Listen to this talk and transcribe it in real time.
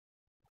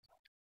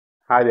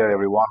Hi there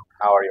everyone,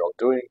 how are you all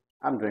doing?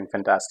 I'm doing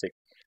fantastic.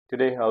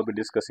 Today I'll be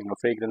discussing a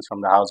fragrance from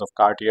the house of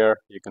Cartier.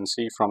 You can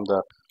see from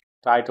the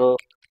title,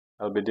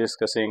 I'll be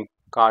discussing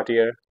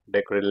Cartier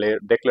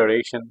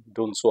Declaration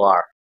d'un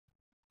Soir.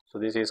 So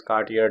this is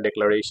Cartier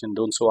Declaration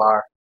d'un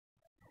Soir.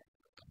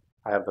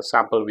 I have a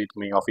sample with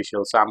me,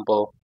 official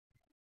sample.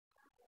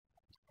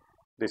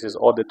 This is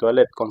eau de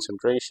toilette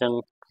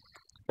concentration.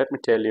 Let me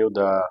tell you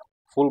the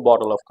full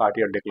bottle of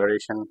Cartier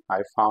Declaration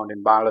I found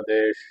in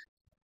Bangladesh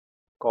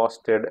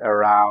costed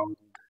around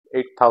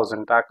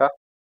 8,000 taka,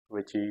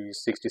 which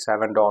is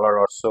 $67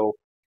 or so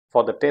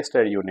for the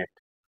tester unit.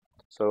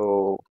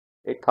 So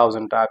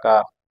 8,000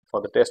 taka for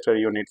the tester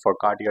unit for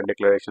Cartier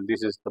Declaration.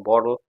 This is the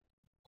bottle.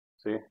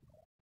 See,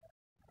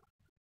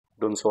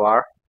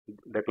 Dunsoir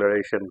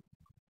Declaration.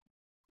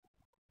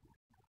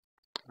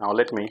 Now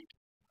let me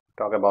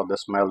talk about the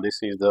smell. This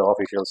is the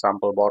official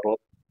sample bottle.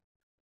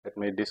 Let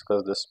me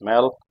discuss the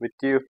smell with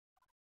you.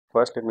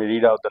 First, let me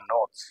read out the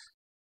notes.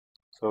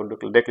 So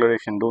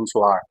Declaration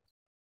Dunsoir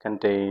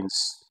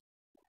contains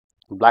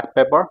black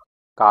pepper,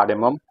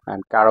 cardamom,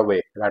 and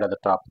caraway right at the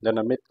top. Then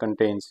the mid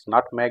contains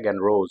nutmeg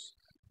and rose,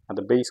 and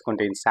the base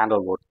contains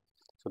sandalwood.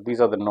 So these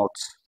are the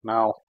notes.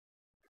 Now,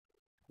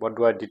 what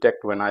do I detect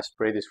when I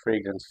spray this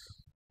fragrance?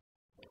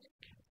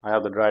 I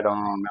have the dry down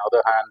on my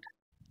other hand.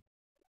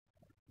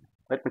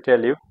 Let me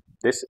tell you,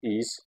 this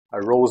is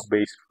a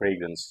rose-based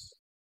fragrance.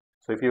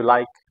 So if you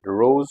like the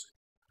rose,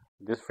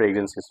 this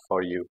fragrance is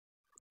for you.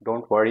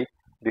 Don't worry,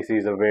 this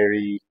is a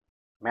very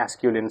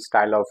masculine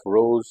style of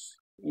rose.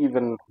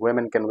 Even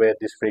women can wear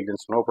this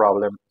fragrance, no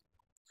problem.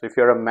 So if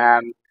you're a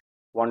man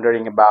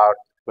wondering about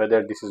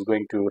whether this is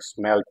going to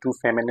smell too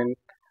feminine,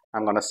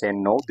 I'm gonna say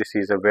no. This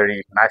is a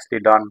very nicely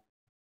done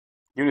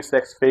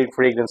unisex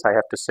fragrance, I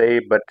have to say,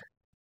 but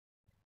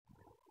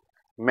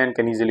men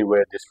can easily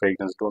wear this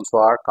fragrance. Don't so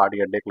our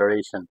Cartier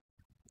Declaration.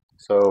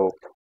 So,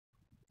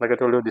 like I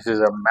told you, this is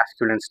a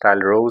masculine style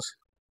rose.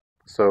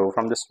 So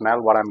from the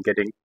smell, what I'm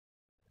getting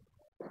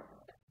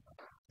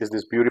is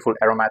this beautiful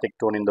aromatic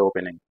tone in the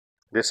opening.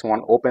 This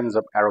one opens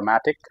up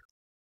aromatic.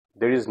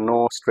 There is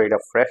no straight up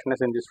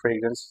freshness in this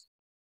fragrance.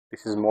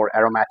 This is more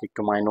aromatic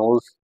to my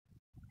nose.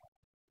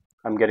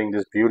 I'm getting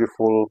this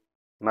beautiful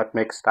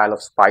nutmeg style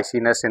of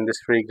spiciness in this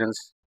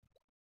fragrance.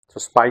 So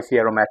spicy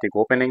aromatic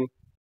opening,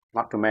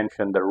 not to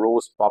mention the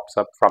rose pops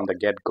up from the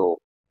get-go.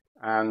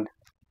 And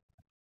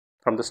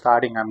from the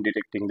starting, I'm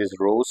detecting this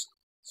rose.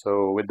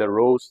 So with the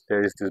rose,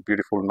 there is this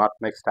beautiful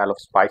nutmeg style of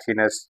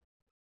spiciness.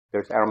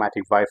 There's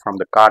aromatic vibe from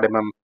the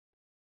cardamom.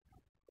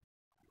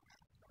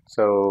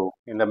 So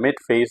in the mid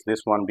phase, this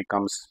one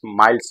becomes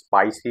mild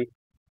spicy.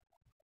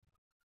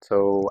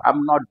 So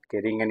I'm not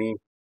getting any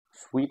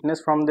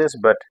sweetness from this,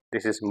 but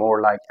this is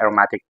more like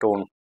aromatic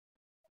tone,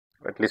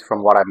 at least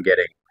from what I'm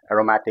getting.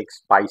 Aromatic,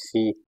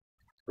 spicy,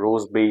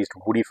 rose-based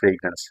woody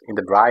fragrance. In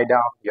the dry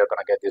down, you're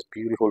gonna get this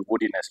beautiful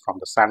woodiness from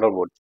the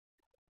sandalwood.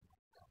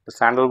 The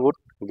sandalwood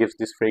gives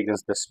this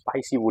fragrance the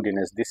spicy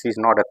woodiness. This is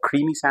not a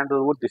creamy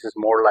sandalwood. This is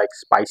more like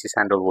spicy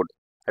sandalwood,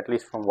 at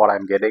least from what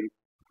I'm getting.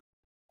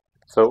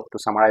 So to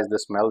summarize the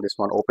smell, this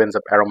one opens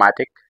up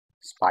aromatic,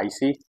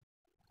 spicy.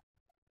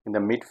 In the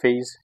mid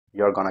phase,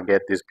 you're gonna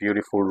get this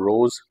beautiful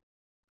rose.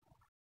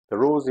 The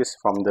rose is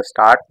from the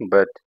start,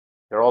 but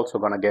you're also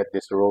gonna get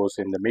this rose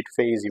in the mid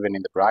phase, even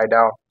in the dry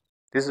down.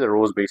 This is a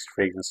rose-based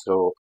fragrance,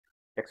 so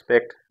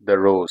expect the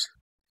rose.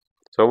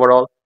 So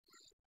overall,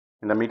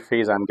 in the mid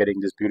phase, I'm getting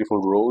this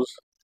beautiful rose,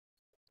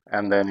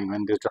 and then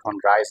when this one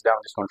dries down,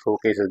 this one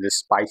showcases this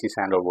spicy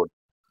sandalwood.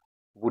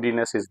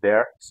 Woodiness is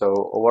there,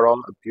 so overall,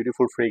 a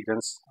beautiful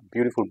fragrance, a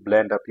beautiful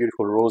blend, a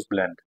beautiful rose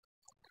blend.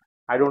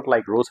 I don't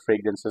like rose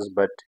fragrances,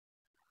 but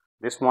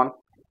this one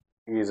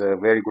is a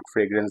very good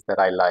fragrance that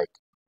I like.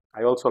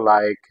 I also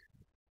like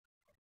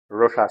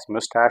Rochas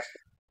Moustache,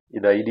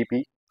 the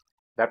EDP.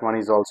 That one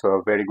is also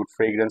a very good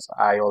fragrance.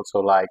 I also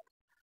like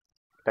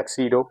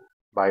Tuxedo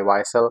by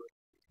YSL.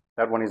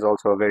 That one is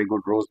also a very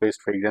good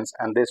rose-based fragrance.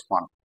 And this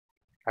one,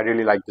 I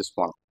really like this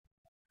one.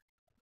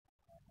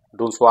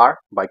 Soir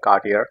by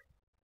Cartier.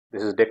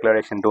 This is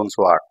Declaration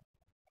Soir.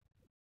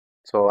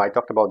 So I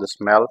talked about the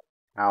smell.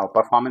 Now,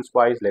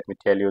 performance-wise, let me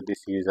tell you,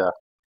 this is a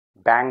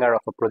banger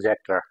of a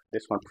projector.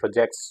 This one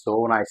projects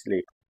so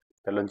nicely.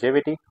 The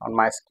longevity on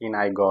my skin,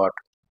 I got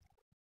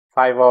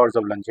 5 hours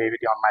of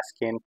longevity on my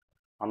skin.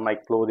 On my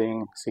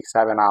clothing,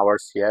 6-7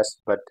 hours, yes.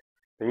 But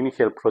the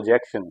initial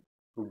projection,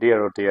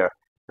 dear oh dear,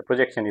 the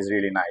projection is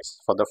really nice.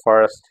 For the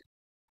first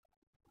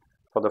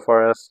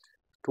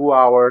 2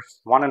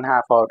 hours,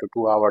 1.5 hour to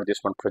 2 hour, this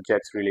one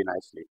projects really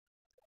nicely.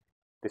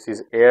 This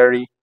is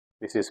airy,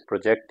 this is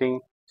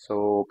projecting,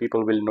 so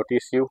people will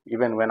notice you.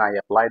 Even when I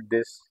applied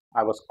this,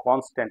 I was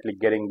constantly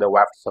getting the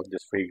wafts of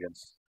this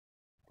fragrance.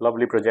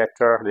 Lovely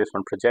projector. This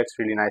one projects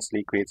really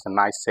nicely, creates a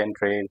nice scent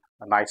trail,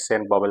 a nice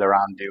scent bubble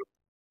around you.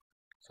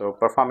 So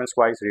performance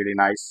wise, really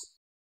nice.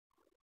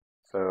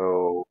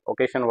 So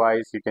occasion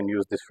wise, you can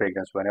use this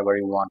fragrance whenever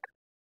you want.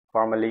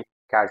 Formally,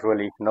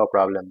 casually, no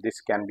problem.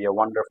 This can be a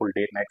wonderful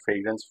date night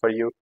fragrance for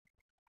you.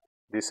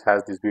 This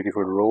has this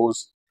beautiful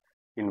rose.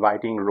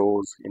 inviting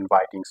rose,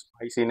 inviting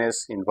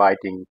spiciness,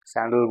 inviting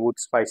sandalwood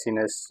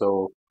spiciness.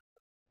 So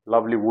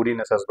lovely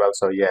woodiness as well.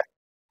 So yeah,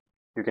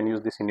 you can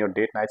use this in your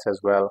date nights as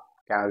well,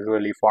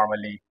 casually,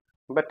 formally.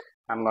 But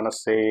I'm gonna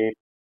say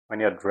when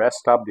you're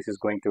dressed up, this is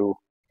going to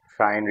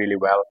shine really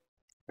well.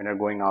 When you're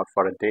going out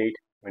for a date,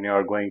 when you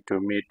are going to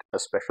meet a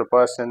special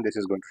person, this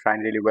is going to shine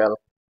really well.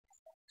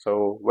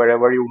 So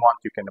wherever you want,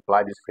 you can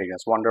apply this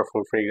fragrance.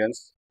 Wonderful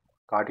fragrance,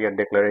 Cartier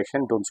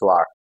Declaration D'un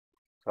Soir.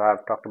 So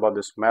I've talked about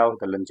the smell,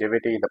 the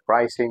longevity, the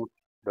pricing,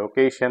 the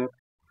occasion.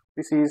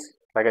 This is,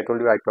 like I told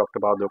you, I talked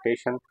about the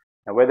occasion.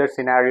 The weather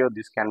scenario,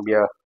 this can be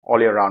a all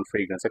year round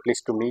fragrance. At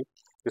least to me,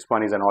 this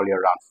one is an all year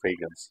round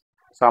fragrance.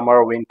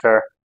 Summer,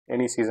 winter,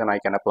 any season I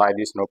can apply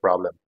this, no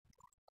problem.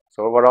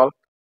 So overall,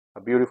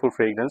 a beautiful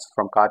fragrance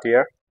from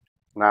Cartier.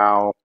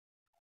 Now,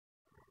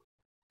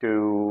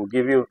 to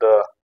give you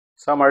the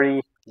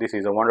summary, this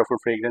is a wonderful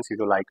fragrance. If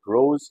you like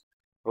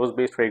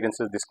rose-based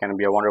fragrances, this can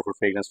be a wonderful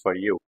fragrance for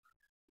you.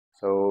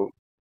 So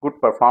good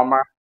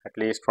performer, at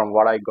least from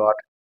what I got.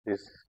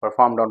 This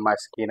performed on my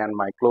skin and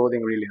my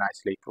clothing really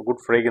nicely. A good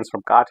fragrance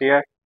from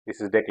Cartier.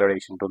 This is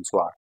Declaration D'un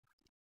Soir.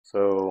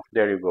 So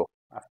there you go.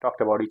 I've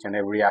talked about each and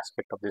every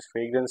aspect of this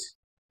fragrance.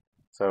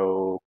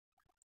 So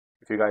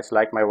if you guys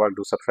like my work,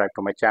 do subscribe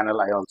to my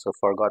channel. I also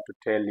forgot to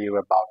tell you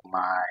about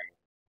my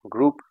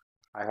group.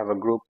 I have a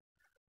group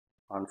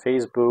on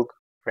Facebook,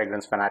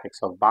 Fragrance Fanatics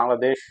of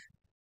Bangladesh.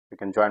 You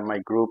can join my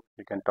group.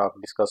 You can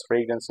discuss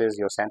fragrances,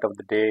 your scent of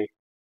the day,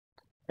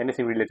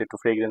 anything related to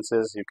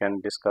fragrances you can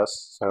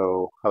discuss.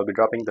 So I'll be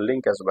dropping the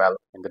link as well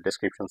in the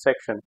description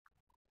section.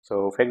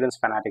 So Fragrance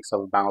Fanatics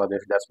of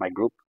Bangladesh, that's my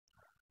group.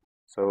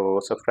 So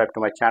subscribe to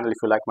my channel if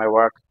you like my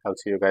work. I'll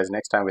see you guys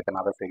next time with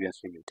another fragrance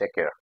review. Take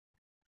care.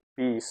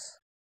 Peace.